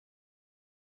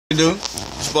do?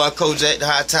 It's boy Kojak, the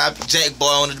hot top, Jack boy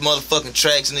on the motherfucking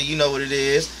tracks, nigga. You know what it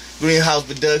is. Greenhouse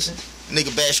Production.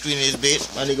 Nigga back screening this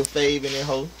bitch. My nigga Fabe in that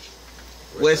hoe.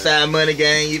 Westside Money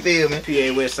Gang, you feel me?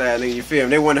 PA Westside, nigga, you feel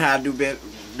me? They wonder how I do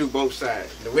both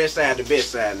sides. The West Side, the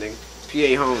best side, nigga.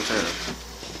 PA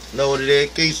hometown. Know what it is,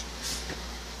 Keith?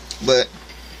 But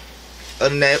other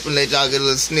than that, we'll let y'all get a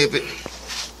little snippet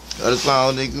of the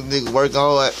song. Nigga working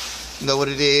hard. Know what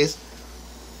it is.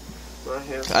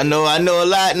 I know a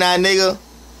lot now, nigga.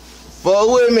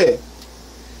 Fall with me.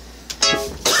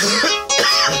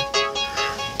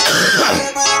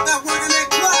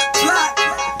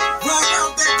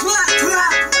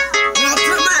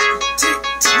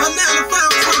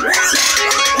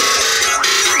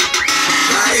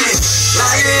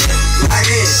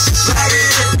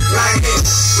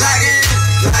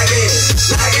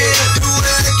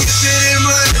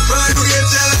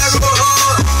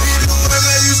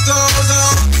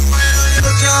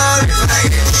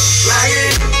 Like it.